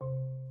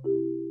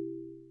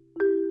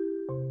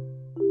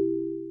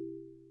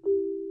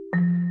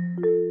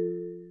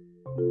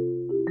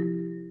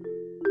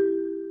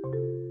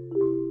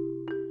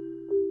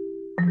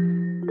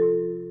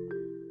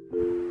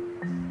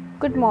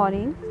Good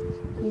morning.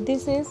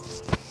 This is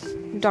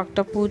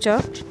Dr.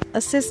 Pooja,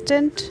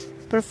 Assistant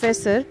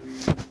Professor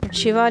at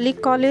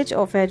Shivalik College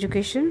of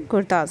Education,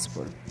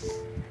 Gurdaspur.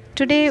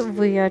 Today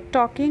we are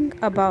talking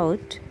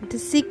about the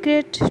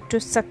secret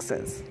to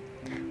success.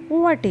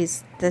 What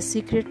is the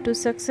secret to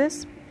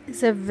success?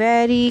 It's a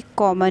very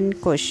common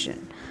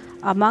question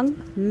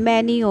among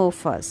many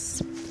of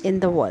us in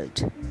the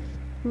world.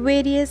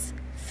 Various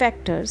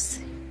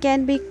factors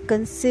can be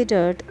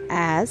considered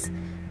as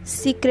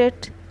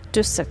secret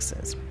to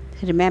success.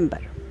 Remember,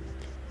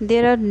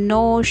 there are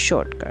no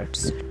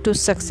shortcuts to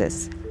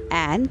success,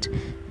 and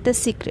the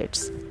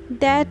secrets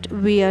that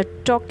we are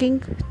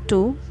talking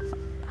to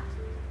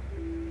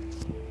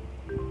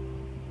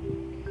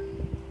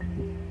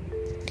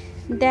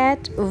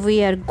that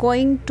we are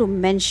going to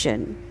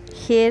mention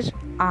here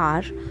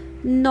are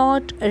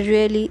not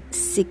really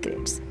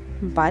secrets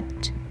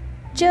but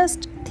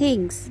just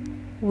things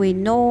we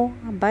know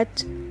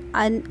but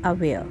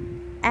unaware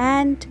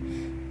and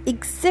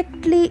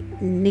exactly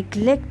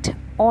neglect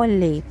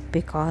only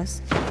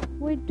because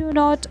we do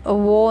not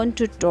want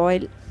to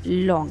toil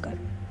longer.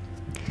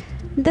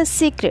 The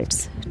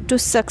secrets to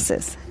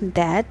success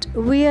that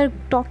we are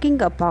talking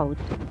about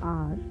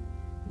are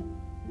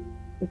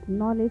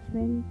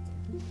acknowledgement,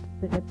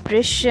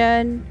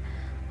 preparation,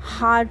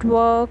 hard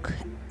work,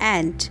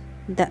 and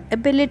the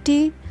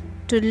ability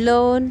to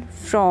learn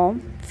from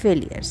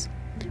failures.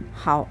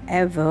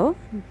 However,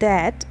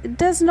 that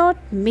does not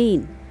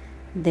mean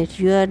that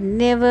you are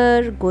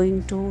never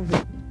going to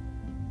win.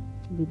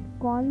 With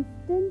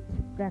constant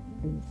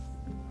practice,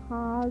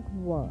 hard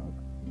work,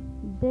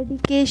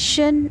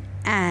 dedication,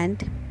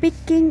 and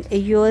picking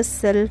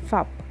yourself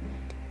up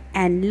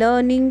and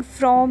learning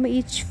from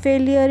each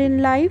failure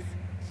in life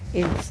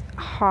is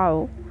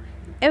how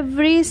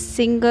every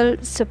single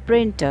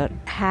sprinter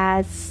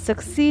has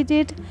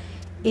succeeded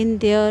in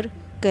their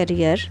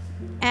career,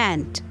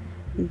 and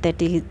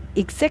that is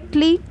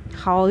exactly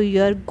how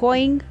you are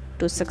going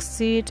to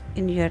succeed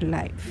in your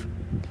life.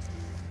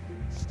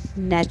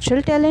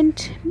 Natural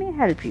talent may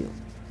help you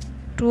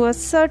to a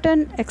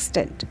certain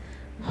extent.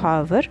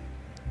 However,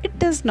 it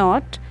does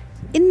not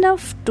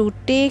enough to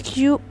take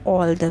you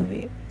all the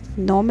way.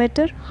 No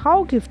matter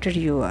how gifted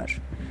you are,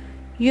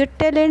 your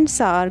talents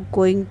are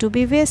going to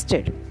be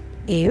wasted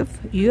if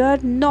you are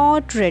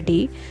not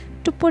ready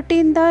to put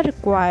in the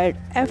required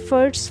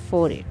efforts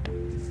for it.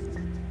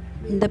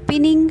 The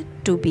pinning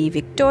to be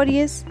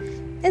victorious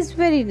is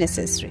very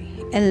necessary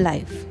in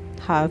life.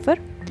 However,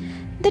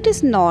 that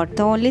is not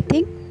the only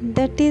thing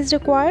that is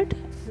required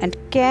and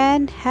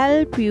can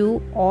help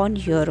you on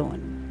your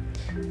own.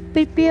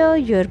 Prepare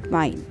your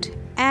mind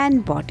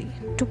and body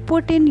to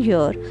put in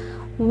your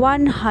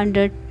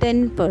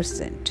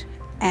 110%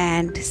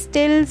 and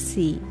still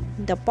see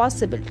the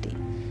possibility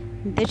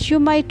that you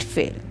might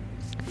fail.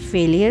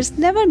 Failures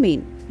never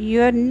mean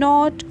you are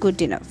not good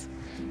enough.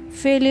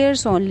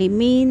 Failures only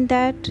mean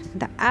that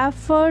the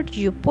effort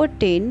you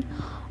put in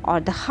or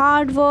the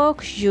hard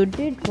work you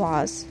did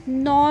was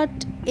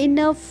not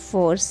enough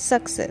for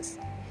success.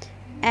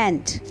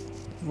 And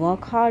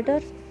work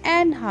harder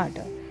and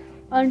harder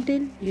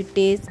until you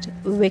taste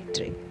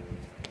victory.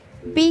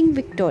 Being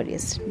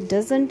victorious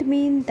doesn't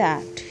mean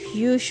that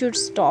you should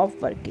stop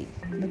working,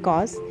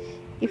 because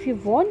if you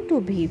want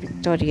to be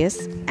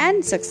victorious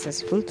and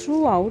successful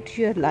throughout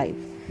your life,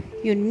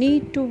 you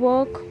need to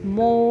work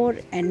more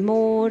and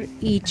more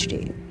each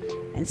day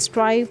and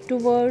strive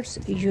towards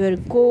your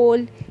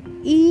goal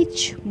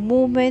each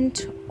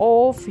moment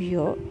of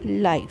your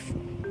life.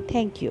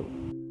 Thank you.